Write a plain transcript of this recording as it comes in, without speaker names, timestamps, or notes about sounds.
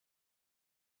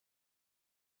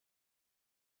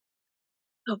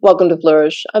Welcome to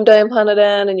Flourish. I'm Diane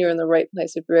Planadan, and you're in the right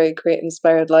place to create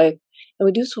inspired life. And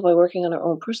we do so by working on our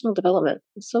own personal development.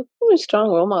 So, really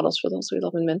strong role models for those we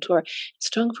love and mentor.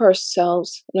 Strong for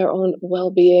ourselves and our own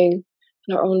well being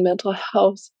and our own mental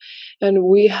health. And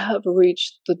we have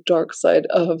reached the dark side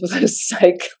of the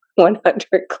Psych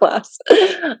 100 class.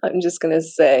 I'm just going to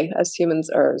say, us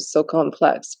humans are so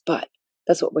complex, but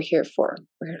that's what we're here for.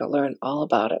 We're here to learn all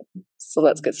about it. So,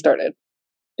 let's get started.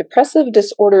 Depressive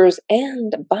disorders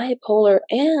and bipolar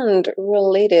and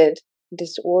related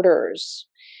disorders.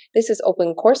 This is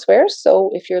open courseware, so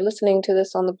if you're listening to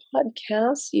this on the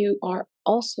podcast, you are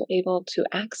also able to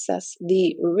access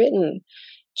the written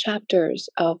chapters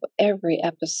of every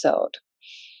episode.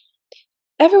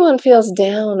 Everyone feels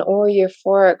down or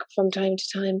euphoric from time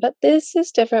to time, but this is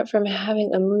different from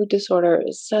having a mood disorder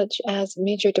such as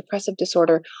major depressive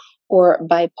disorder or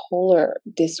bipolar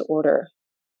disorder.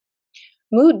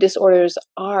 Mood disorders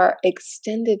are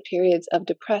extended periods of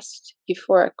depressed,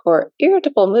 euphoric, or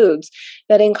irritable moods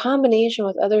that, in combination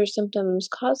with other symptoms,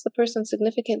 cause the person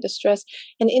significant distress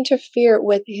and interfere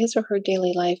with his or her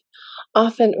daily life,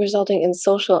 often resulting in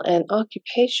social and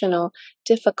occupational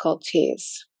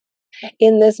difficulties.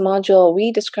 In this module,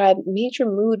 we describe major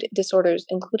mood disorders,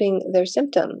 including their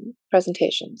symptom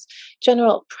presentations,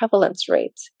 general prevalence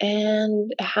rates,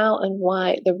 and how and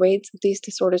why the rates of these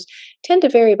disorders tend to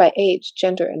vary by age,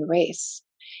 gender, and race.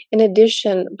 In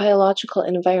addition, biological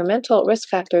and environmental risk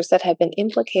factors that have been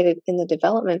implicated in the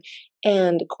development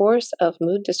and course of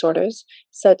mood disorders,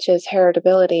 such as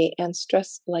heritability and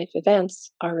stress life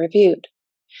events, are reviewed.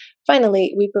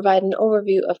 Finally, we provide an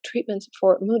overview of treatments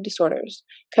for mood disorders,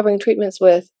 covering treatments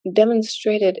with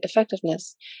demonstrated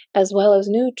effectiveness, as well as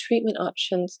new treatment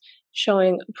options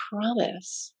showing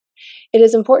promise. It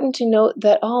is important to note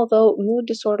that although mood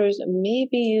disorders may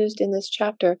be used in this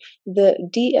chapter, the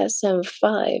DSM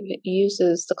 5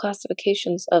 uses the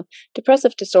classifications of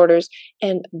depressive disorders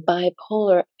and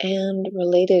bipolar and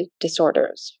related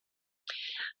disorders.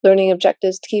 Learning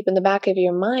objectives to keep in the back of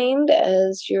your mind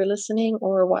as you're listening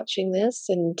or watching this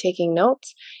and taking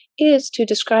notes is to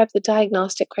describe the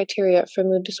diagnostic criteria for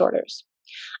mood disorders.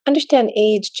 Understand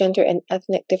age, gender, and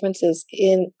ethnic differences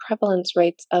in prevalence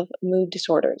rates of mood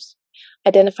disorders.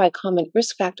 Identify common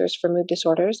risk factors for mood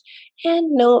disorders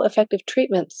and know effective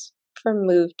treatments for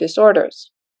mood disorders.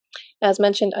 As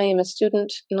mentioned, I am a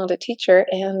student, not a teacher,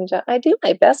 and I do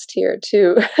my best here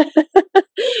to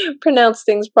pronounce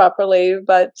things properly,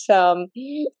 but I'm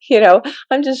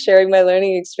just sharing my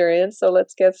learning experience, so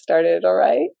let's get started, all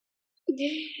right?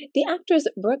 The actress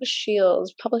Brooke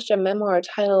Shields published a memoir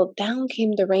titled Down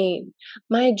Came the Rain,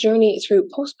 My Journey Through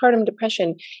Postpartum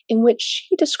Depression, in which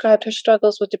she described her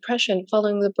struggles with depression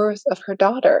following the birth of her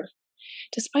daughter.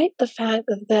 Despite the fact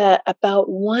that about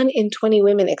 1 in 20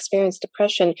 women experience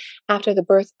depression after the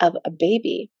birth of a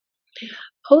baby,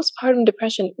 postpartum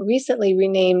depression, recently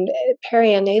renamed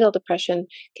perinatal depression,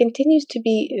 continues to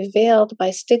be veiled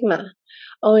by stigma,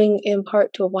 owing in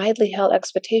part to a widely held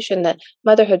expectation that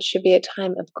motherhood should be a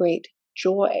time of great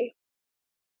joy.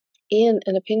 In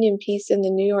an opinion piece in the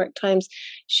New York Times,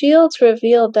 Shields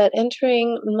revealed that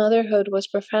entering motherhood was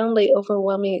a profoundly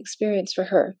overwhelming experience for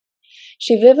her.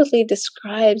 She vividly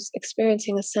describes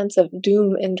experiencing a sense of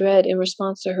doom and dread in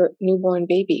response to her newborn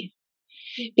baby.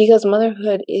 Because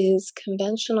motherhood is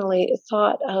conventionally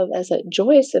thought of as a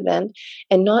joyous event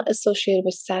and not associated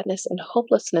with sadness and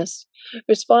hopelessness,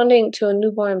 responding to a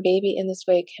newborn baby in this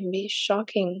way can be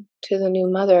shocking to the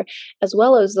new mother as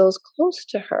well as those close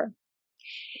to her.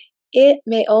 It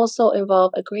may also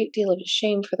involve a great deal of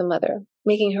shame for the mother,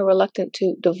 making her reluctant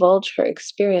to divulge her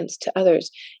experience to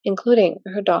others, including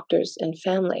her doctors and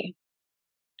family.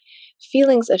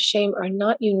 Feelings of shame are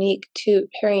not unique to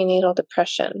perinatal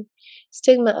depression.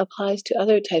 Stigma applies to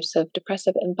other types of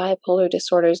depressive and bipolar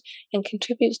disorders and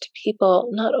contributes to people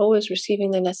not always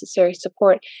receiving the necessary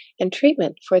support and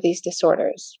treatment for these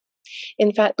disorders.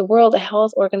 In fact, the World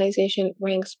Health Organization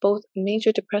ranks both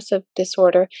major depressive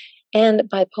disorder and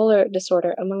bipolar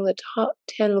disorder among the top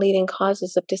 10 leading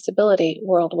causes of disability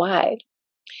worldwide.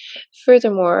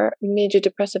 Furthermore, major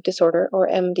depressive disorder, or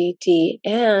MDD,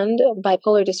 and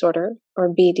bipolar disorder,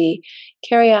 or BD,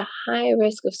 carry a high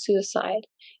risk of suicide.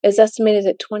 It's estimated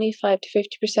that 25 to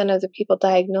 50% of the people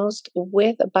diagnosed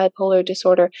with bipolar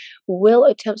disorder will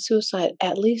attempt suicide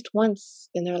at least once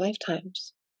in their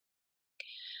lifetimes.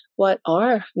 What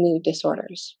are mood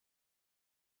disorders?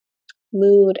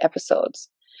 Mood episodes.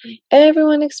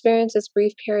 Everyone experiences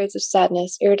brief periods of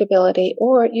sadness, irritability,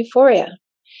 or euphoria.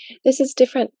 This is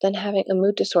different than having a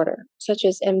mood disorder, such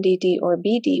as MDD or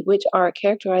BD, which are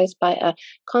characterized by a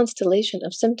constellation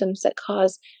of symptoms that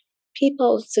cause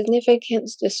people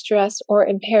significant distress or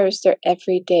impairs their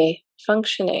everyday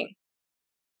functioning.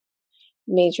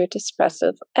 Major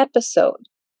depressive episode.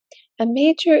 A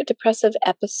major depressive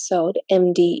episode,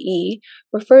 MDE,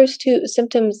 refers to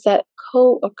symptoms that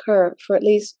co-occur for at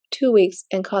least 2 weeks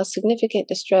and cause significant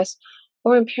distress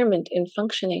or impairment in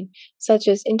functioning, such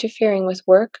as interfering with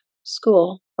work,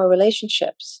 school, or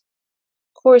relationships.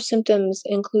 Core symptoms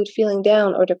include feeling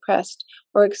down or depressed,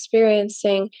 or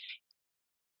experiencing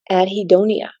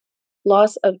anhedonia,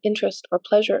 loss of interest or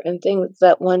pleasure in things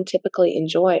that one typically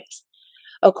enjoys.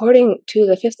 According to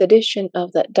the 5th edition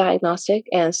of the Diagnostic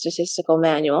and Statistical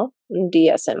Manual,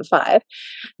 DSM-5,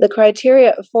 the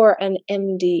criteria for an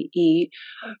MDE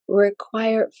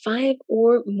require 5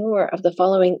 or more of the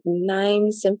following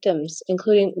 9 symptoms,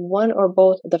 including one or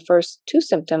both of the first 2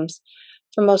 symptoms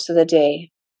for most of the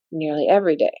day, nearly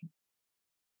every day.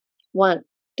 1.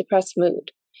 Depressed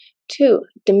mood. 2.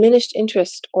 Diminished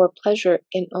interest or pleasure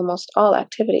in almost all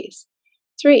activities.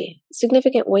 3.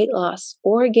 Significant weight loss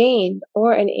or gain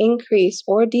or an increase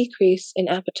or decrease in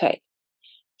appetite.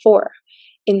 4.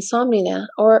 Insomnia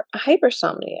or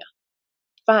hypersomnia.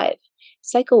 5.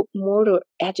 Psychomotor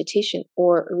agitation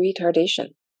or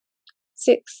retardation.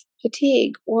 6.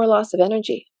 Fatigue or loss of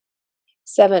energy.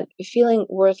 7. Feeling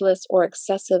worthless or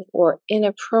excessive or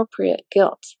inappropriate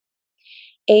guilt.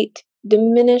 8.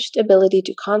 Diminished ability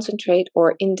to concentrate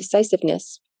or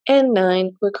indecisiveness. And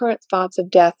 9. Recurrent thoughts of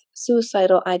death,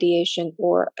 suicidal ideation,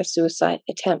 or a suicide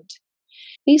attempt.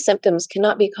 These symptoms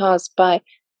cannot be caused by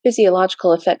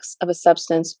physiological effects of a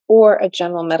substance or a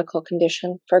general medical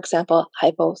condition, for example,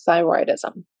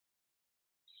 hypothyroidism.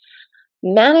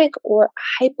 Manic or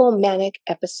hypomanic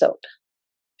episode.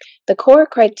 The core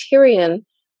criterion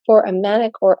for a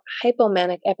manic or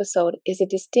hypomanic episode is a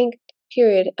distinct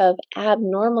period of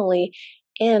abnormally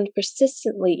and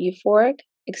persistently euphoric,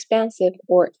 expansive,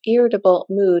 or irritable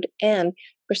mood and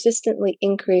persistently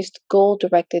increased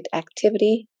goal-directed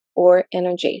activity or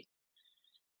energy.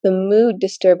 The mood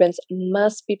disturbance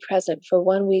must be present for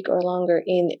 1 week or longer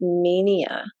in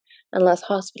mania, unless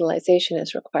hospitalization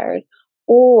is required,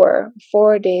 or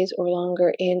 4 days or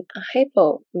longer in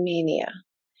hypomania.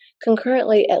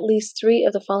 Concurrently, at least 3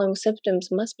 of the following symptoms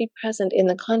must be present in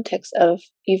the context of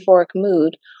euphoric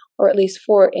mood, or at least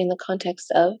 4 in the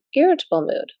context of irritable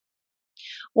mood.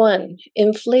 1.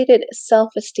 Inflated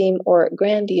self-esteem or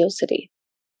grandiosity.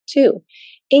 2.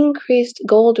 Increased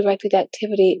goal-directed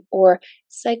activity or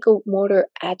psychomotor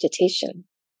agitation.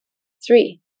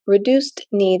 3. Reduced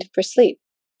need for sleep.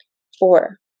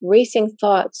 4. Racing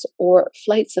thoughts or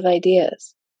flights of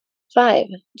ideas. 5.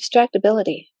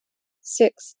 Distractibility.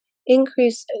 6.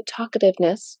 Increased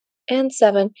talkativeness. And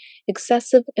 7.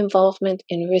 Excessive involvement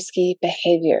in risky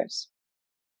behaviors.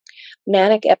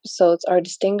 Manic episodes are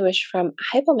distinguished from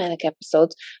hypomanic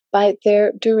episodes by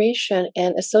their duration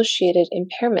and associated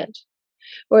impairment.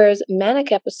 Whereas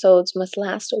manic episodes must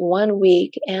last 1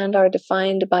 week and are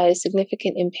defined by a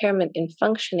significant impairment in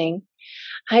functioning,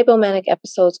 hypomanic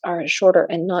episodes are shorter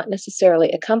and not necessarily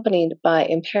accompanied by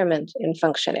impairment in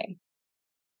functioning.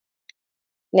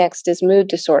 Next is mood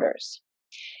disorders.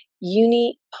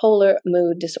 Unipolar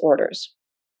mood disorders.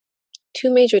 2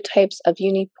 major types of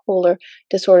unipolar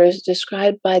disorders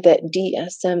described by the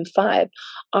DSM-5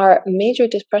 are major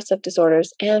depressive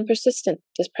disorders and persistent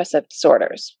depressive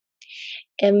disorders.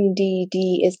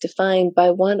 MDD is defined by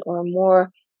 1 or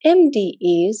more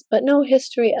MDEs, but no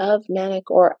history of manic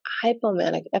or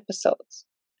hypomanic episodes.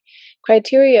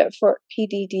 Criteria for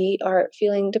PDD are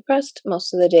feeling depressed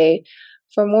most of the day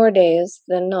for more days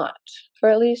than not for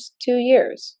at least 2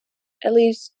 years. At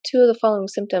least 2 of the following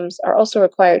symptoms are also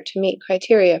required to meet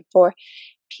criteria for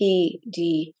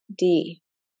PDD,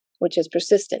 which is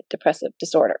persistent depressive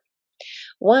disorder.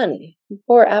 1.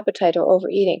 Poor appetite or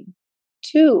overeating.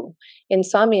 2.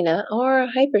 Insomnia or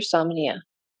hypersomnia.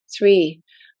 3.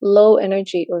 Low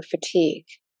energy or fatigue.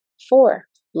 4.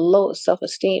 Low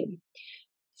self-esteem.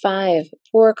 5.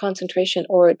 Poor concentration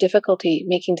or difficulty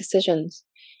making decisions.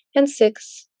 And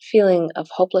 6. Feeling of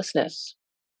hopelessness.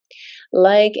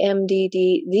 Like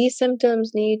MDD, these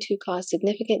symptoms need to cause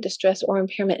significant distress or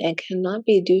impairment and cannot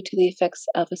be due to the effects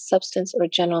of a substance or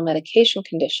general medication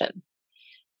condition.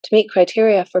 To meet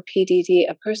criteria for PDD,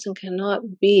 a person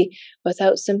cannot be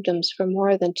without symptoms for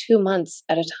more than 2 months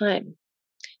at a time.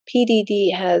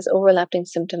 PDD has overlapping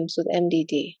symptoms with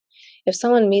MDD. If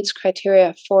someone meets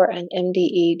criteria for an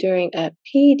MDE during a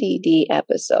PDD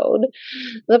episode,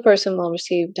 the person will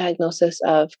receive diagnosis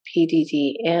of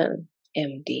PDD and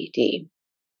MDD.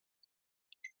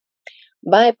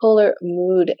 Bipolar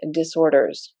mood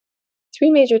disorders.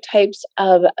 3 major types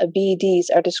of BDs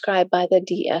are described by the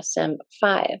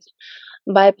DSM-5.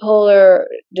 Bipolar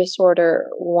disorder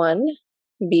 1,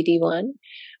 BD1,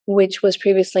 which was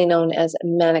previously known as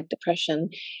manic depression,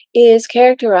 is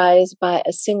characterized by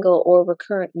a single or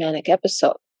recurrent manic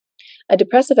episode. A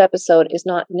depressive episode is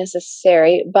not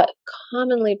necessary but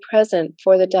commonly present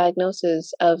for the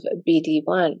diagnosis of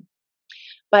BD1.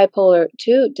 Bipolar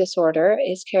 2 disorder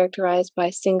is characterized by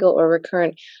single or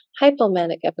recurrent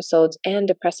hypomanic episodes and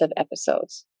depressive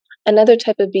episodes. Another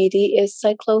type of BD is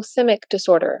cyclothymic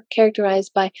disorder,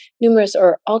 characterized by numerous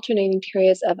or alternating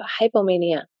periods of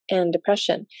hypomania and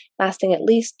depression, lasting at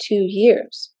least 2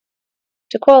 years.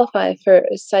 To qualify for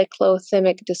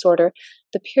cyclothymic disorder,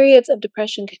 the periods of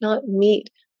depression cannot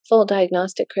meet full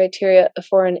diagnostic criteria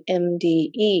for an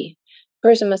MDE. A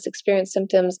person must experience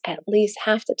symptoms at least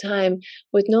half the time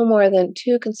with no more than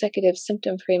 2 consecutive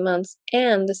symptom-free months,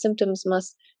 and the symptoms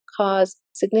must cause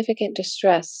significant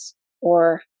distress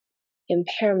or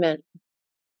impairment.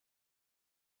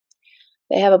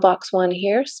 They have a box 1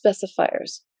 here,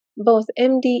 specifiers. Both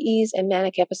MDEs and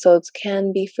manic episodes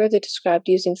can be further described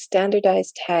using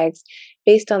standardized tags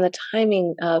based on the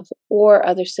timing of or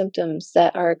other symptoms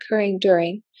that are occurring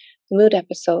during the mood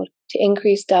episode to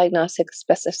increase diagnostic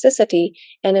specificity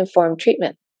and inform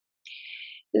treatment.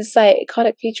 The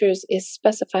psychotic features is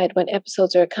specified when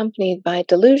episodes are accompanied by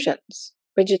delusions,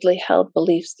 rigidly held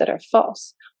beliefs that are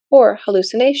false, or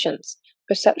hallucinations,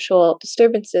 perceptual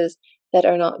disturbances that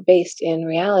are not based in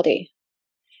reality.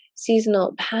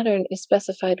 Seasonal pattern is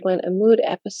specified when a mood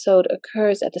episode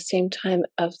occurs at the same time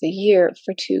of the year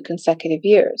for 2 consecutive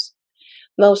years,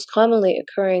 most commonly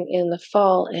occurring in the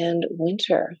fall and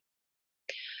winter.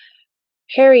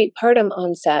 Peripartum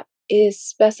onset is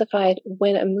specified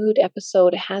when a mood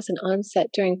episode has an onset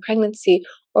during pregnancy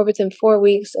or within 4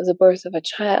 weeks of the birth of a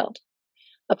child.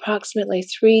 Approximately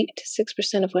 3 to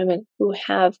 6% of women who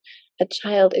have a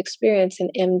child experience an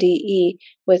MDE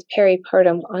with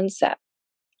peripartum onset.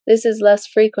 This is less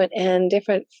frequent and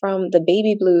different from the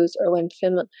baby blues or when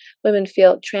women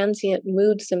feel transient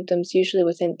mood symptoms usually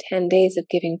within 10 days of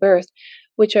giving birth,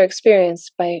 which are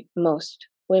experienced by most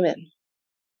women.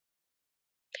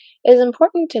 It is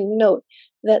important to note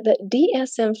that the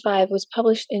DSM-5 was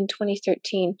published in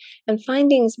 2013, and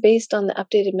findings based on the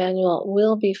updated manual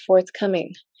will be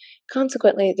forthcoming.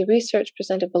 Consequently, the research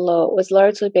presented below was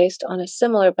largely based on a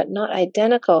similar but not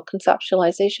identical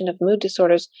conceptualization of mood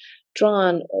disorders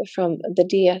drawn from the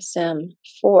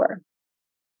DSM-4.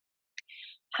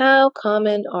 How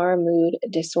common are mood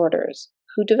disorders?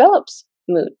 Who develops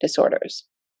mood disorders?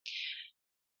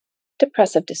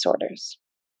 Depressive disorders.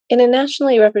 In a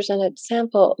nationally represented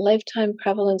sample, lifetime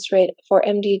prevalence rate for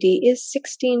MDD is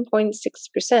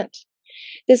 16.6%.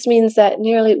 This means that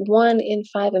nearly 1 in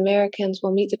 5 Americans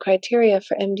will meet the criteria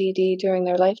for MDD during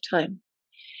their lifetime.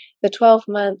 The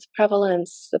 12-month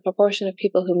prevalence, the proportion of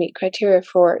people who meet criteria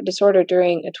for disorder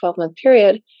during a 12-month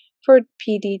period for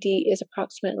PDD, is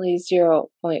approximately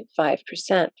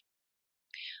 0.5%.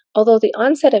 Although the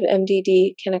onset of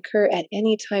MDD can occur at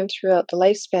any time throughout the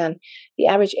lifespan, the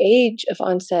average age of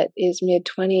onset is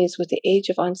mid-20s, with the age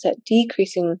of onset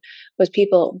decreasing with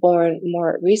people born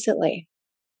more recently.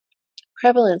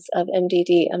 Prevalence of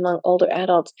MDD among older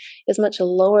adults is much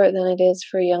lower than it is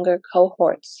for younger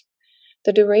cohorts.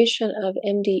 The duration of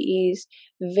MDEs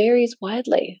varies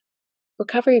widely.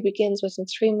 Recovery begins within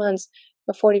 3 months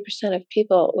for 40% of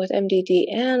people with MDD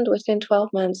and within 12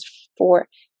 months for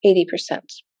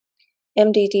 80%.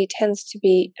 MDD tends to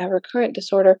be a recurrent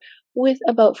disorder, with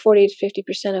about 40 to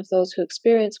 50% of those who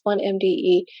experience one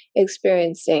MDE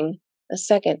experiencing a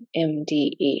second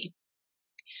MDE.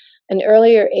 An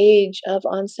earlier age of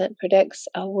onset predicts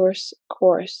a worse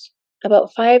course.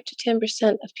 About 5 to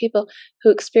 10% of people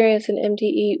who experience an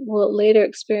MDE will later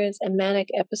experience a manic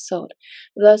episode,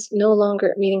 thus no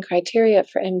longer meeting criteria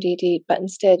for MDD, but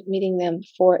instead meeting them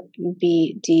for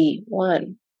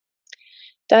BD1.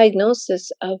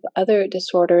 Diagnosis of other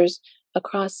disorders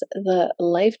across the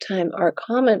lifetime are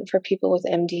common for people with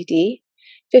MDD.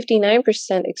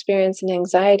 59% experience an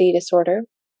anxiety disorder,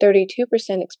 32%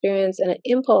 experience an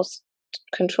impulse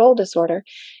control disorder,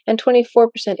 and 24%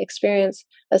 experience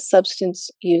a substance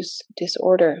use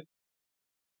disorder.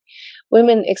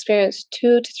 Women experience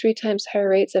 2 to 3 times higher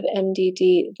rates of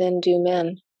MDD than do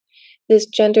men. This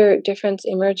gender difference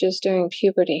emerges during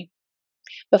puberty.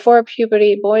 Before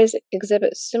puberty, boys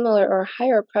exhibit similar or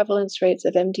higher prevalence rates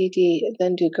of MDD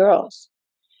than do girls.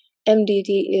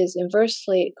 MDD is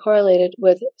inversely correlated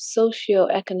with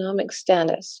socioeconomic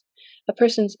status, a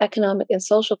person's economic and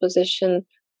social position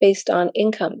based on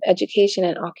income, education,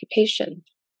 and occupation.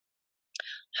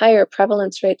 Higher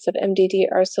prevalence rates of MDD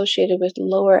are associated with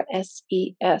lower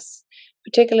SES,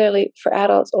 particularly for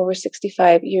adults over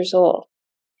 65 years old.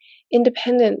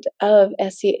 independent of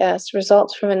SES,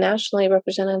 results from a nationally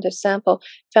representative sample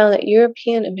found that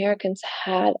European Americans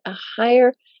had a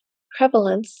higher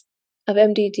prevalence of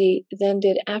MDD than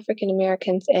did African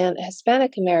Americans and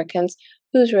Hispanic Americans,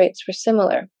 whose rates were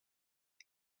similar.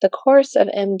 The course of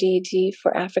MDD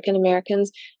for African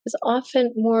Americans is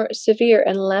often more severe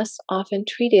and less often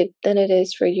treated than it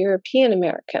is for European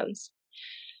Americans.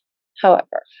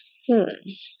 However,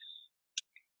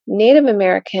 Native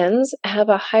Americans have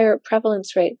a higher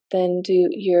prevalence rate than do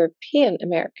European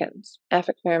Americans,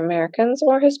 African Americans,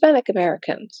 or Hispanic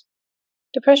Americans.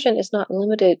 Depression is not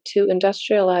limited to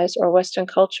industrialized or Western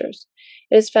cultures.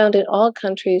 It is found in all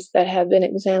countries that have been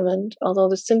examined, although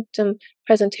the symptom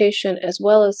presentation as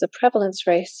well as the prevalence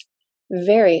rates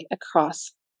vary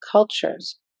across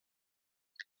cultures.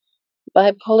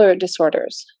 Bipolar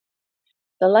disorders.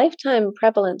 The lifetime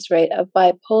prevalence rate of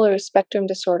bipolar spectrum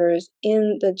disorders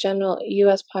in the general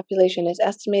U.S. population is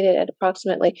estimated at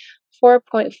approximately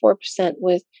 4.4%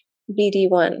 with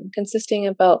BD1, consisting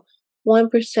about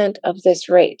 1% of this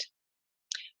rate.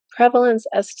 Prevalence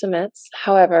estimates,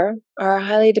 however, are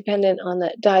highly dependent on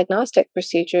the diagnostic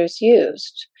procedures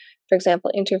used, for example,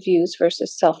 interviews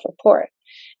versus self-report,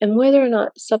 and whether or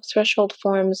not subthreshold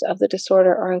forms of the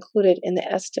disorder are included in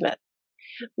the estimate.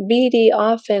 BD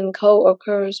often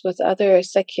co-occurs with other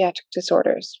psychiatric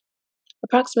disorders.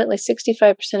 Approximately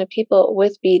 65% of people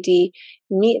with BD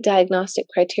meet diagnostic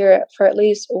criteria for at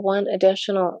least one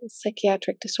additional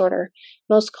psychiatric disorder,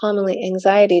 most commonly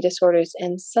anxiety disorders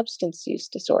and substance use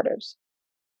disorders.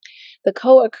 The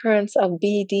co-occurrence of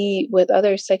BD with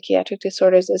other psychiatric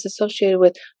disorders is associated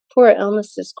with poorer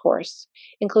illnesses course,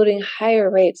 including higher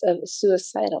rates of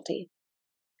suicidality.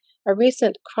 A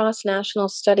recent cross-national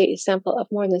study sample of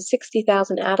more than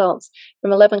 60,000 adults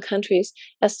from 11 countries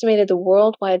estimated the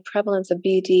worldwide prevalence of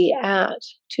BD at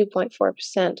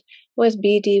 2.4%, with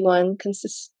BD1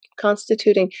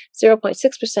 constituting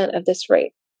 0.6% of this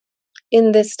rate.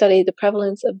 In this study, the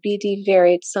prevalence of BD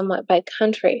varied somewhat by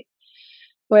country.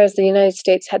 Whereas the United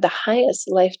States had the highest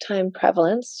lifetime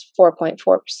prevalence,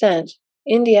 4.4%,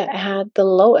 India had the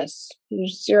lowest,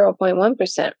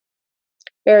 0.1%.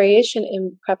 Variation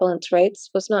in prevalence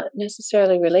rates was not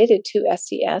necessarily related to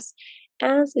SES,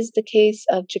 as is the case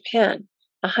of Japan,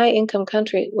 a high-income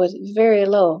country with very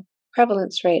low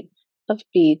prevalence rate of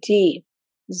BD,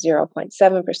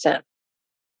 0.7%.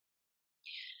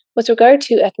 With regard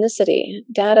to ethnicity,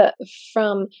 data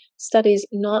from studies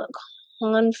not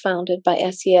confounded by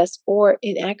SES or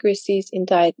inaccuracies in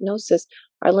diagnosis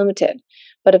are limited,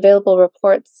 but available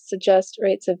reports suggest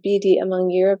rates of BD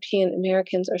among European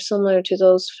Americans are similar to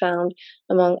those found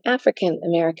among African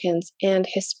Americans and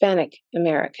Hispanic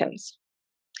Americans.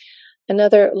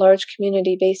 Another large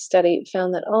community-based study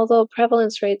found that although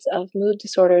prevalence rates of mood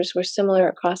disorders were similar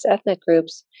across ethnic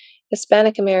groups,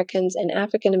 Hispanic Americans and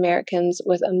African Americans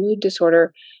with a mood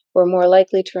disorder were more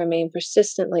likely to remain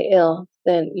persistently ill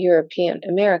than European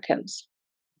Americans.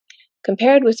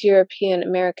 Compared with European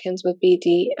Americans with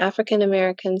BD, African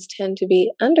Americans tend to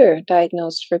be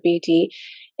underdiagnosed for BD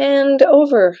and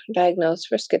overdiagnosed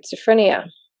for schizophrenia.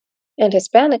 And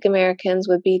Hispanic Americans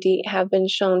with BD have been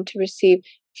shown to receive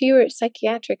fewer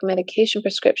psychiatric medication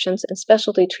prescriptions and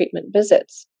specialty treatment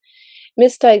visits.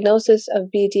 Misdiagnosis of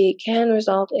BD can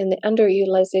result in the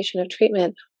underutilization of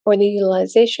treatment or the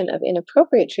utilization of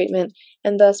inappropriate treatment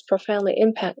and thus profoundly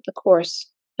impact the course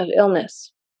of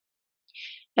illness.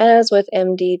 As with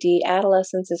MDD,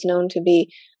 adolescence is known to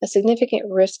be a significant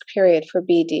risk period for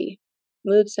BD.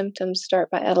 Mood symptoms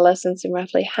start by adolescence in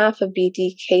roughly half of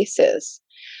BD cases.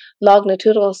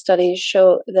 Longitudinal studies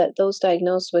show that those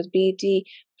diagnosed with BD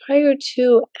prior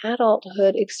to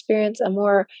adulthood experience a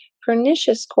more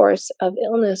pernicious course of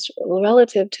illness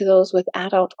relative to those with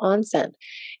adult onset,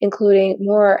 including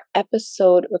more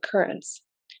episode recurrence,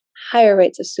 higher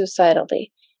rates of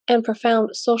suicidality, and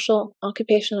profound social,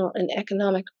 occupational, and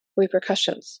economic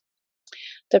repercussions.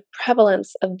 The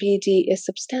prevalence of BD is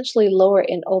substantially lower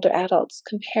in older adults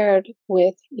compared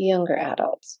with younger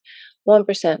adults,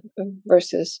 1%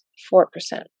 versus 4%.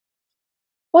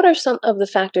 What are some of the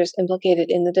factors implicated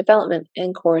in the development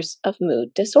and course of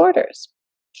mood disorders?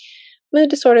 Mood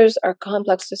disorders are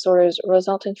complex disorders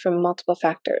resulting from multiple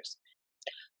factors.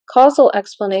 Causal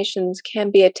explanations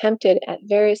can be attempted at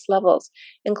various levels,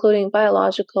 including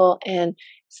biological and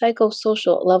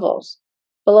psychosocial levels.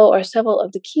 Below are several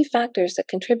of the key factors that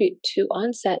contribute to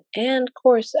onset and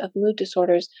course of mood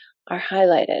disorders are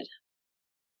highlighted.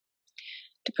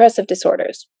 Depressive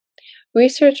disorders.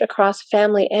 Research across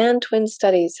family and twin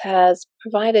studies has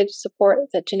provided support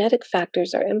that genetic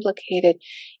factors are implicated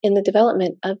in the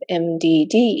development of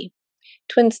MDD.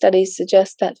 Twin studies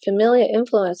suggest that familial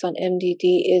influence on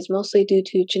MDD is mostly due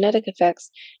to genetic effects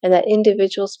and that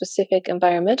individual specific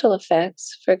environmental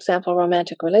effects, for example,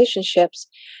 romantic relationships,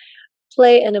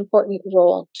 play an important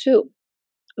role too.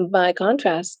 By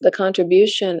contrast, the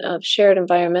contribution of shared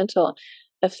environmental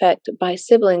effect by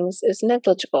siblings is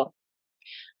negligible.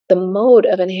 The mode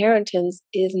of inheritance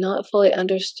is not fully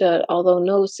understood, although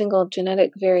no single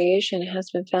genetic variation has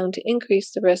been found to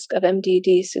increase the risk of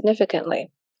MDD significantly.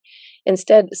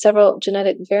 Instead, several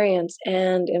genetic variants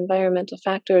and environmental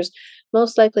factors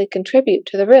most likely contribute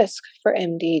to the risk for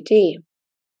MDD.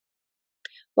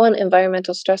 One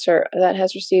environmental stressor that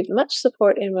has received much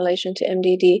support in relation to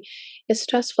MDD is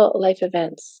stressful life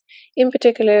events. In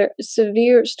particular,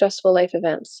 severe stressful life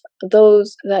events,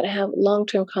 those that have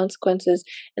long-term consequences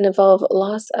and involve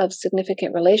loss of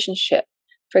significant relationship,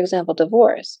 for example,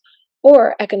 divorce,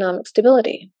 or economic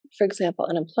stability, for example,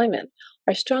 unemployment,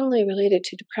 are strongly related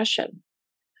to depression.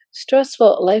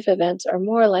 Stressful life events are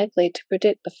more likely to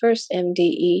predict the first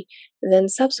MDE than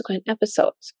subsequent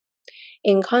episodes.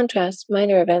 In contrast,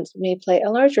 minor events may play a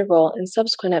larger role in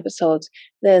subsequent episodes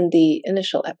than the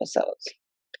initial episodes.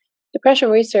 Depression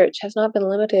research has not been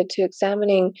limited to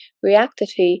examining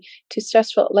reactivity to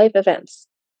stressful life events.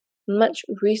 Much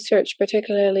research,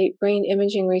 particularly brain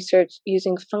imaging research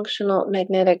using functional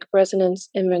magnetic resonance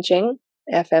imaging,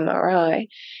 fMRI,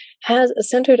 has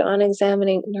centered on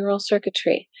examining neural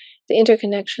circuitry, the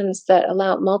interconnections that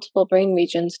allow multiple brain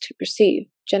regions to perceive,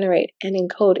 generate, and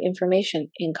encode information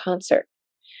in concert.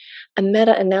 A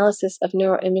meta-analysis of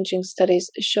neuroimaging studies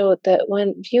showed that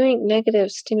when viewing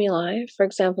negative stimuli, for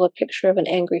example, a picture of an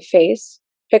angry face,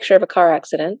 picture of a car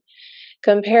accident,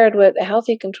 compared with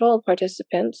healthy control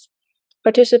participants,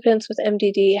 participants with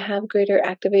MDD have greater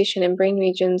activation in brain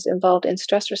regions involved in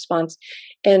stress response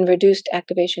and reduced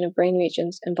activation of brain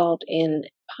regions involved in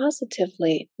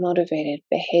positively motivated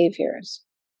behaviors.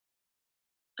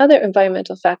 Other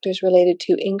environmental factors related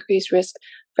to increased risk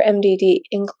for MDD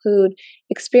include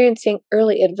experiencing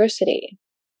early adversity,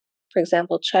 for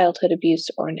example, childhood abuse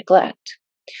or neglect,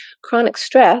 chronic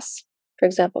stress, for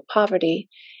example, poverty,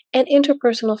 and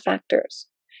interpersonal factors.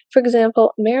 For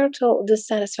example, marital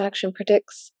dissatisfaction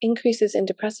predicts increases in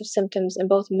depressive symptoms in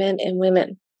both men and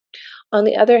women. On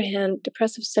the other hand,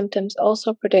 depressive symptoms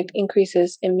also predict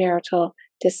increases in marital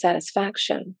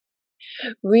dissatisfaction.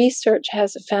 Research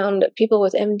has found people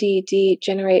with MDD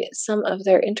generate some of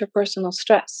their interpersonal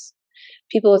stress.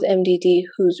 People with MDD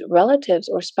whose relatives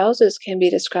or spouses can be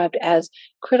described as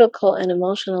critical and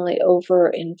emotionally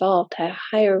over-involved have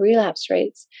higher relapse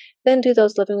rates than do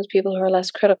those living with people who are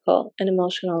less critical and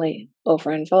emotionally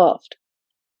over-involved.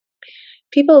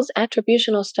 People's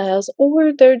attributional styles,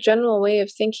 or their general way of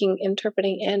thinking,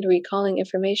 interpreting, and recalling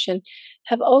information,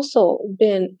 have also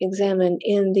been examined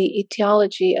in the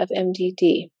etiology of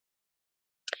MDD.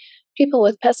 People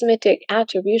with pessimistic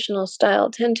attributional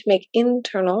style tend to make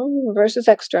internal versus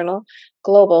external,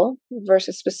 global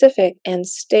versus specific, and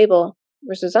stable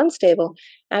versus unstable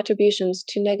attributions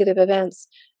to negative events,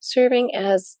 serving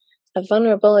as a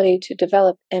vulnerability to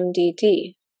develop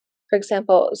MDD. For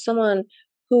example, someone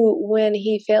who, when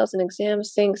he fails an exam,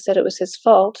 thinks that it was his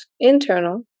fault,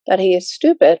 internal, that he is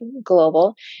stupid,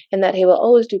 global, and that he will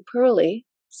always do poorly,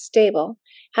 stable,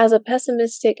 has a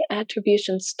pessimistic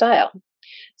attribution style.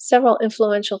 Several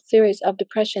influential theories of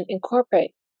depression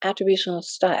incorporate attributional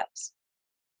styles.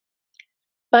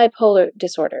 Bipolar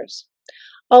disorders.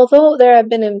 Although there have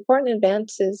been important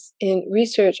advances in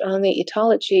research on the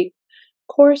etiology,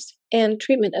 course, and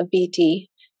treatment of BD,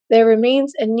 there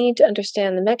remains a need to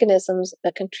understand the mechanisms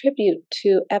that contribute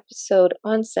to episode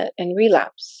onset and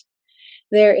relapse.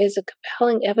 There is a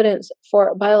compelling evidence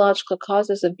for biological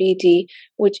causes of BD,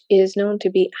 which is known to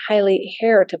be highly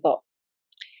heritable.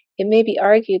 It may be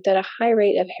argued that a high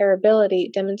rate of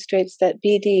heritability demonstrates that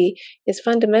BD is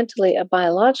fundamentally a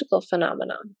biological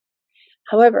phenomenon.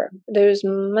 However, there is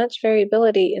much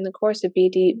variability in the course of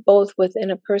BD, both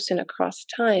within a person across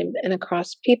time and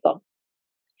across people.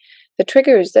 The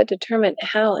triggers that determine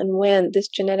how and when this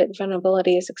genetic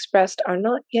vulnerability is expressed are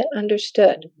not yet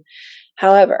understood.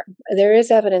 However, there is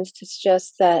evidence to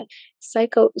suggest that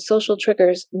psychosocial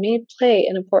triggers may play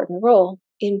an important role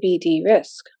in BD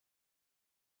risk.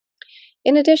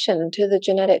 In addition to the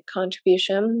genetic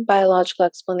contribution, biological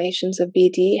explanations of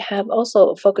BD have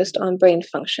also focused on brain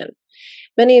function.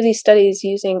 Many of these studies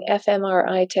using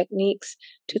fMRI techniques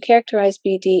to characterize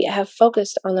BD have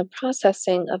focused on the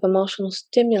processing of emotional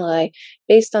stimuli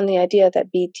based on the idea that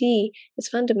BD is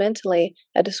fundamentally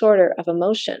a disorder of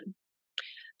emotion.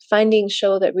 Findings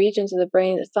show that regions of the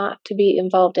brain thought to be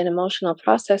involved in emotional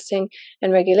processing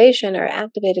and regulation are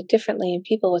activated differently in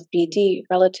people with BD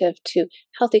relative to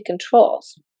healthy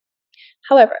controls.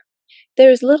 However, there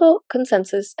is little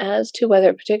consensus as to whether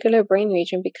a particular brain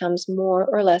region becomes more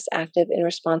or less active in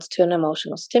response to an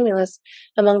emotional stimulus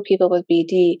among people with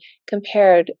BD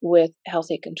compared with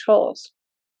healthy controls.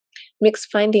 Mixed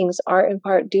findings are in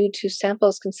part due to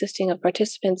samples consisting of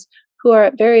participants who are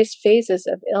at various phases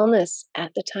of illness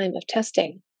at the time of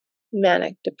testing,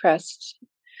 manic, depressed,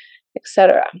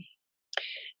 etc.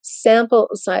 Sample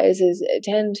sizes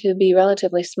tend to be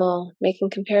relatively small, making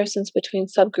comparisons between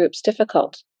subgroups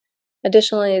difficult.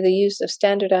 Additionally, the use of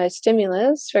standardized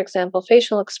stimulus, for example,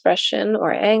 facial expression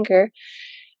or anger,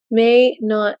 may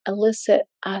not elicit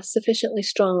a sufficiently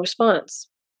strong response.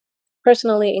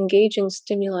 Personally engaging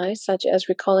stimuli, such as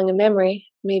recalling a memory,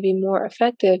 may be more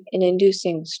effective in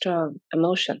inducing strong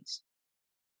emotions.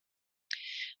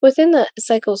 Within the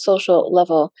psychosocial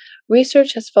level,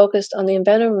 research has focused on the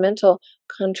environmental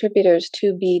contributors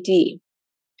to BD.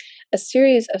 A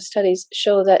series of studies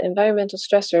show that environmental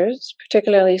stressors,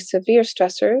 particularly severe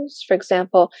stressors, for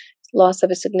example, loss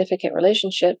of a significant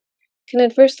relationship, can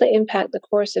adversely impact the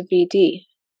course of BD.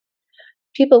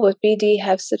 People with BD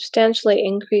have substantially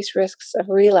increased risks of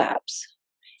relapse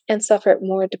and suffer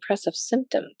more depressive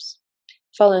symptoms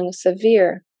following a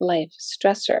severe life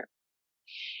stressor.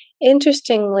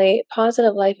 Interestingly,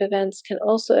 positive life events can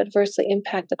also adversely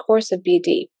impact the course of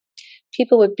BD.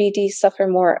 People with BD suffer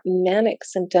more manic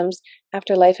symptoms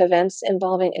after life events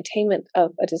involving attainment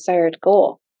of a desired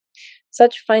goal.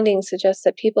 Such findings suggest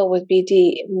that people with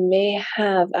BD may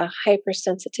have a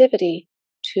hypersensitivity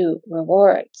to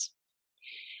rewards.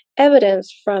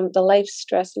 Evidence from the life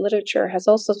stress literature has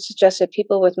also suggested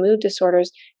people with mood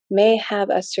disorders may have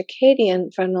a circadian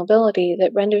vulnerability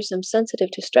that renders them sensitive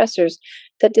to stressors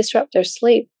that disrupt their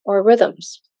sleep or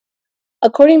rhythms.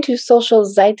 According to social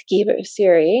Zeitgeber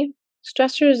theory,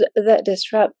 stressors that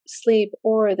disrupt sleep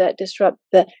or that disrupt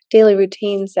the daily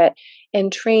routines that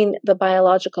entrain the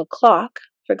biological clock,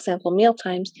 for example, meal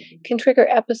times, can trigger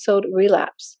episode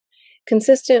relapse.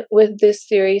 Consistent with this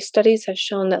theory, studies have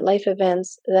shown that life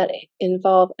events that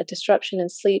involve a disruption in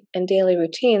sleep and daily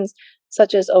routines,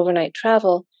 such as overnight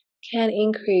travel, can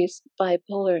increase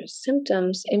bipolar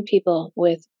symptoms in people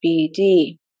with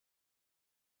BD.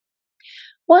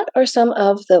 What are some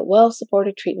of the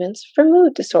well-supported treatments for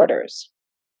mood disorders?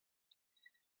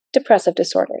 Depressive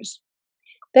disorders.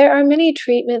 There are many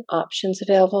treatment options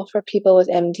available for people with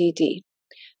MDD.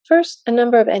 First, a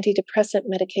number of antidepressant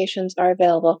medications are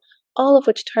available, all of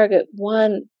which target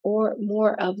one or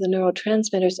more of the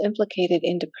neurotransmitters implicated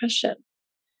in depression.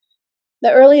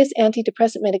 The earliest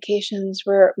antidepressant medications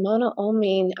were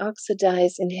monoamine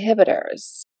oxidase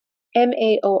inhibitors.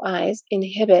 MAOIs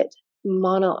inhibit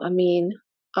monoamine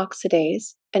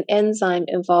oxidase, an enzyme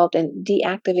involved in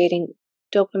deactivating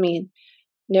dopamine,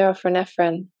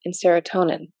 norepinephrine, and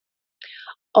serotonin.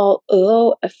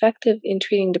 Although effective in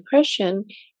treating depression,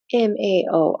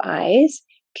 MAOIs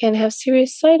can have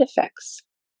serious side effects.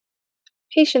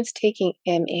 Patients taking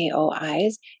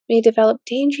MAOIs may develop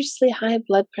dangerously high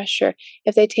blood pressure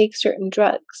if they take certain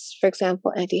drugs, for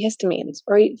example, antihistamines,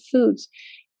 or eat foods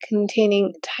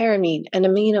containing tyramine, an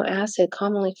amino acid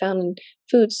commonly found in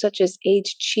foods such as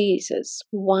aged cheeses,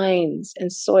 wines,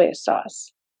 and soy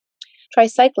sauce.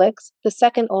 Tricyclics, the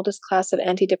second oldest class of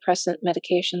antidepressant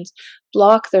medications,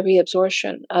 block the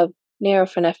reabsorption of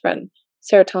norepinephrine,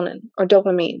 serotonin, or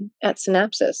dopamine at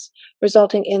synapses,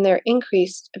 resulting in their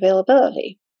increased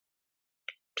availability.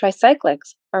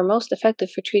 Tricyclics are most effective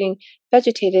for treating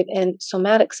vegetative and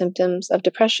somatic symptoms of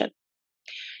depression.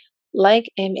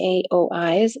 Like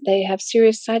MAOIs, they have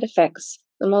serious side effects,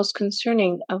 the most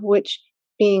concerning of which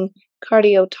being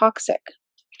cardiotoxic.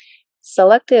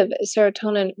 Selective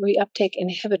serotonin reuptake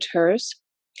inhibitors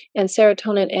and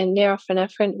serotonin and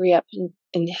norepinephrine reuptake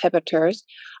inhibitors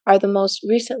are the most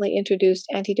recently introduced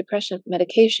antidepressant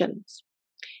medications.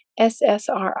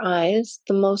 SSRIs,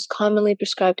 the most commonly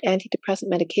prescribed antidepressant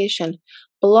medication,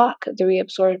 block the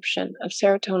reabsorption of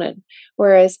serotonin,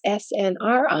 whereas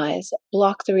SNRIs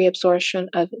block the reabsorption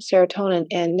of serotonin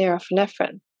and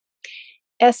norepinephrine.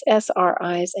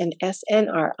 SSRIs and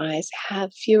SNRIs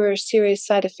have fewer serious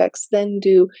side effects than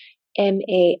do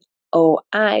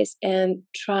MAOIs and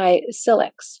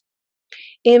tricyclics.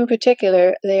 In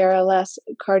particular, they are less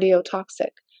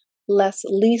cardiotoxic, less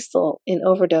lethal in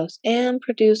overdose, and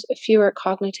produce fewer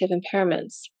cognitive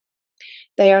impairments.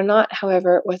 They are not,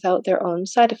 however, without their own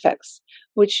side effects,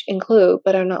 which include,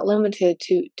 but are not limited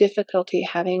to, difficulty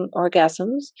having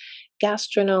orgasms,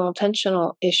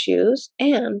 gastrointestinal issues,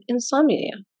 and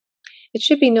insomnia. It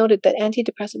should be noted that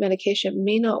antidepressant medication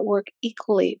may not work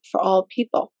equally for all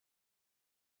people.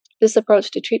 This approach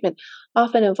to treatment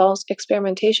often involves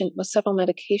experimentation with several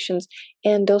medications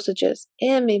and dosages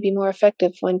and may be more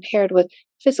effective when paired with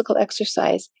physical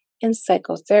exercise and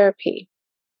psychotherapy.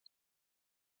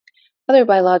 Other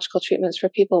biological treatments for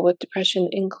people with depression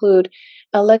include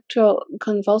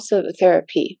electroconvulsive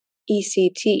therapy,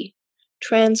 ECT,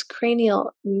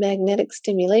 transcranial magnetic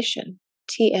stimulation,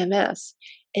 TMS,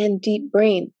 and deep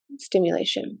brain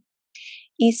stimulation.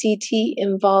 ECT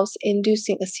involves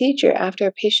inducing a seizure after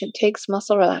a patient takes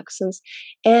muscle relaxants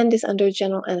and is under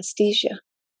general anesthesia.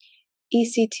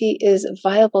 ECT is a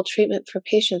viable treatment for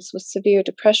patients with severe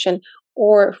depression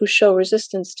or who show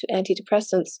resistance to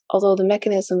antidepressants, although the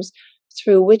mechanisms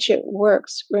through which it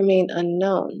works remain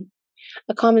unknown.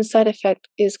 A common side effect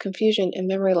is confusion and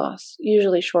memory loss,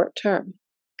 usually short term.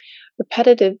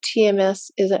 Repetitive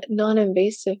TMS is a non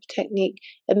invasive technique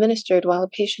administered while a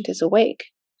patient is awake.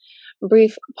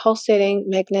 Brief pulsating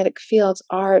magnetic fields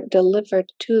are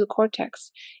delivered to the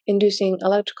cortex, inducing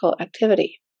electrical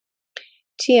activity.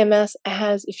 TMS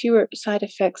has fewer side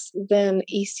effects than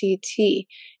ECT,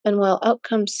 and while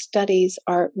outcome studies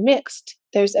are mixed,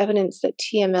 there's evidence that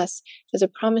TMS is a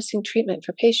promising treatment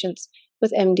for patients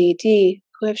with MDD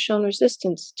who have shown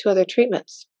resistance to other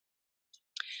treatments.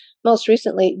 Most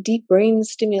recently, deep brain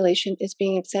stimulation is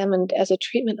being examined as a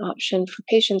treatment option for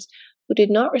patients who did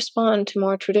not respond to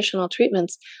more traditional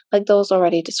treatments like those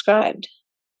already described.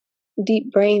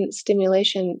 Deep brain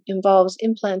stimulation involves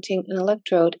implanting an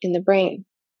electrode in the brain.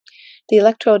 The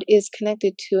electrode is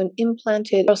connected to an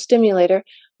implanted neurostimulator,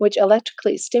 which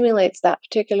electrically stimulates that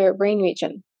particular brain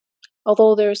region.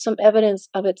 Although there is some evidence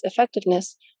of its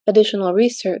effectiveness, additional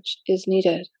research is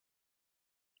needed.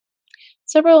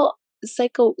 Several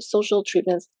psychosocial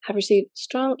treatments have received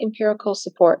strong empirical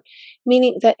support,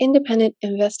 meaning that independent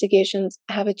investigations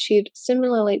have achieved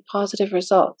similarly positive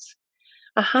results.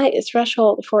 A high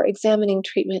threshold for examining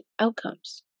treatment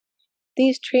outcomes.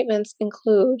 These treatments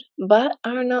include, but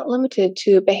are not limited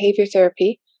to, behavior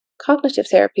therapy, cognitive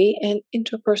therapy, and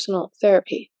interpersonal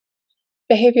therapy.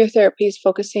 Behavior therapy is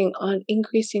focusing on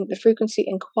increasing the frequency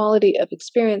and quality of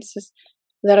experiences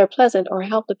that are pleasant or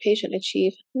help the patient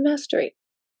achieve mastery.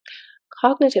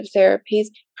 Cognitive therapies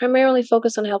primarily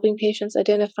focus on helping patients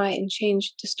identify and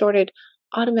change distorted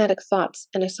automatic thoughts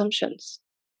and assumptions.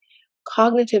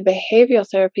 Cognitive behavioral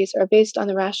therapies are based on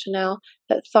the rationale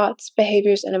that thoughts,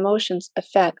 behaviors, and emotions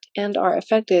affect and are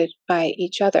affected by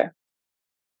each other.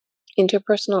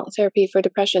 Interpersonal therapy for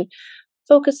depression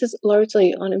focuses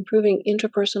largely on improving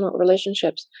interpersonal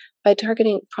relationships by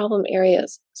targeting problem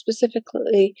areas,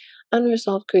 specifically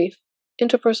unresolved grief,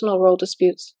 interpersonal role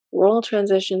disputes, role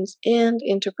transitions, and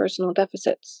interpersonal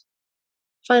deficits.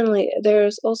 Finally, there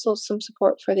is also some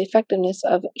support for the effectiveness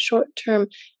of short-term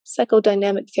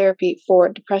psychodynamic therapy for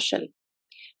depression.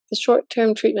 The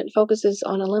short-term treatment focuses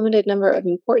on a limited number of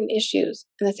important issues,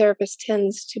 and the therapist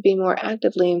tends to be more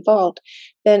actively involved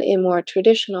than in more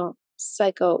traditional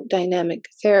psychodynamic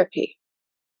therapy.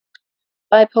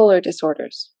 Bipolar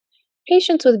disorders.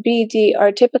 Patients with BD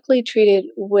are typically treated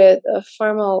with a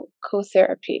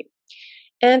pharmacotherapy.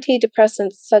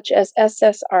 Antidepressants such as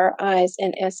SSRIs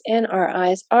and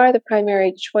SNRIs are the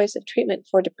primary choice of treatment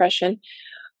for depression,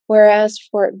 whereas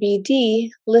for BD,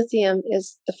 lithium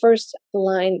is the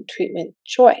first-line treatment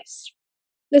choice.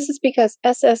 This is because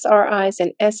SSRIs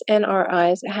and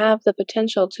SNRIs have the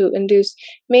potential to induce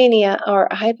mania or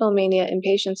hypomania in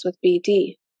patients with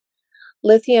BD.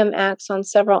 Lithium acts on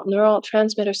several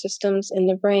neurotransmitter systems in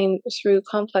the brain through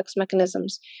complex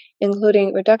mechanisms,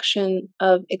 including reduction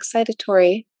of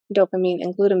excitatory dopamine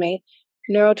and glutamate,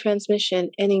 neurotransmission,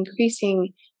 and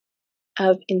increasing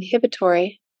of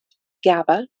inhibitory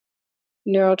GABA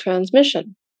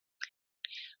neurotransmission.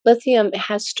 Lithium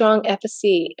has strong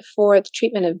efficacy for the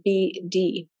treatment of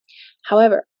BD.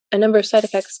 However, a number of side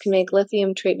effects can make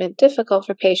lithium treatment difficult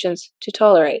for patients to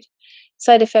tolerate.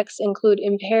 Side effects include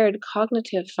impaired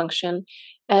cognitive function,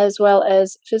 as well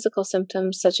as physical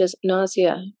symptoms such as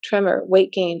nausea, tremor,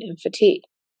 weight gain, and fatigue.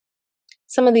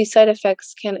 Some of these side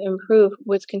effects can improve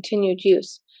with continued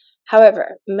use.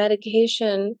 However,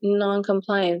 medication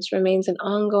noncompliance remains an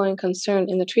ongoing concern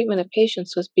in the treatment of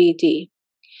patients with BD.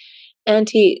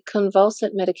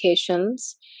 Anticonvulsant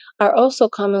medications are also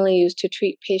commonly used to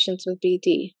treat patients with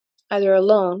BD, either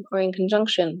alone or in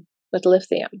conjunction with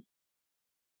lithium.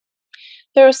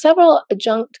 There are several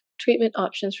adjunct treatment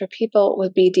options for people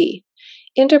with BD.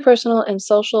 Interpersonal and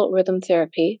social rhythm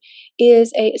therapy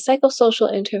is a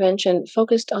psychosocial intervention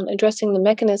focused on addressing the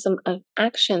mechanism of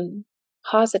action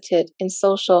posited in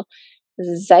social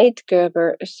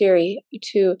Zeitgeber theory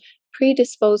to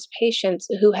predispose patients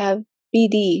who have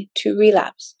BD to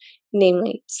relapse,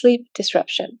 namely sleep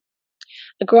disruption.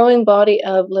 A growing body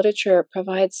of literature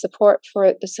provides support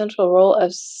for the central role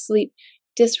of sleep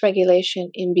dysregulation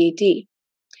in BD.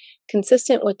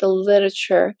 Consistent with the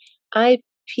literature, IPSRT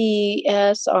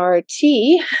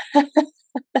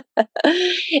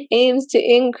aims to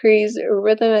increase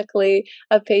rhythmically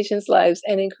of patients' lives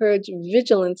and encourage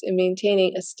vigilance in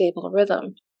maintaining a stable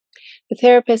rhythm. The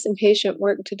therapist and patient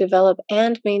work to develop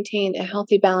and maintain a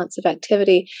healthy balance of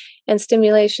activity and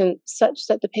stimulation such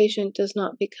that the patient does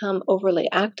not become overly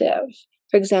active,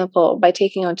 for example, by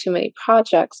taking on too many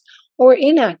projects, or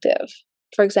inactive,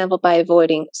 for example, by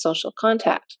avoiding social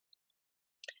contact.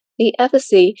 The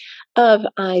efficacy of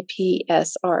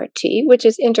IPSRT, which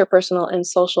is interpersonal and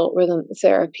social rhythm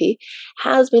therapy,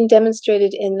 has been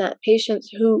demonstrated in that patients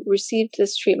who received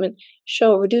this treatment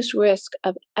show reduced risk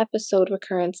of episode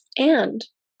recurrence and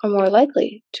are more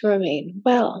likely to remain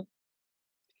well.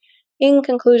 In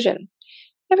conclusion,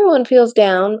 everyone feels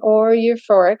down or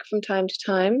euphoric from time to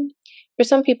time. For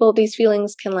some people, these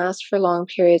feelings can last for long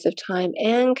periods of time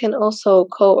and can also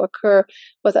co-occur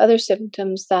with other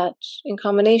symptoms that, in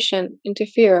combination,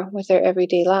 interfere with their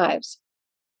everyday lives.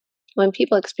 When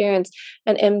people experience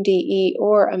an MDE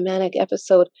or a manic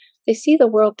episode, they see the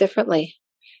world differently.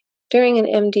 During an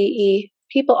MDE,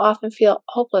 people often feel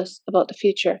hopeless about the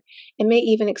future and may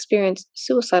even experience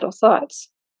suicidal thoughts.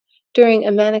 During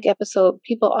a manic episode,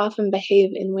 people often behave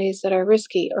in ways that are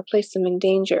risky or place them in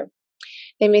danger.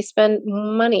 They may spend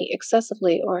money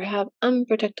excessively or have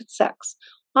unprotected sex,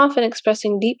 often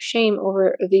expressing deep shame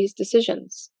over these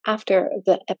decisions after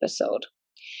the episode.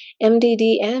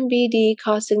 MDD and BD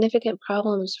cause significant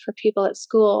problems for people at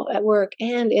school, at work,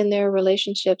 and in their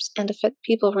relationships, and affect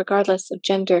people regardless of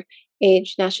gender,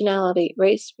 age, nationality,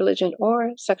 race, religion,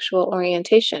 or sexual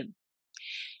orientation.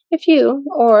 If you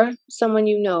or someone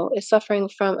you know is suffering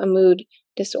from a mood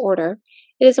disorder,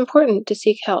 it is important to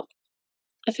seek help.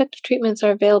 Effective treatments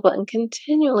are available and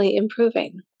continually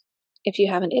improving. If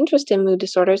you have an interest in mood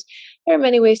disorders, there are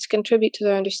many ways to contribute to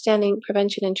their understanding,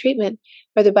 prevention, and treatment,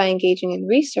 whether by engaging in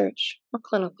research or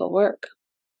clinical work.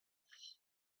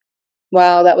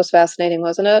 Wow, that was fascinating,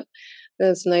 wasn't it?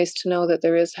 It's nice to know that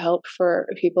there is help for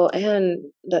people and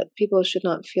that people should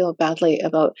not feel badly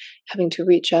about having to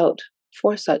reach out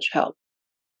for such help.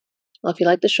 Well, if you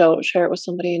like the show, share it with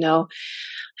somebody you know.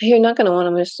 You're not going to want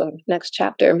to miss the next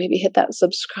chapter. Maybe hit that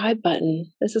subscribe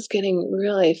button. This is getting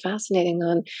really fascinating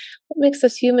on what makes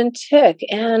us human tick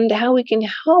and how we can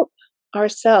help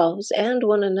ourselves and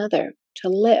one another to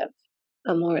live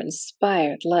a more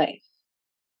inspired life.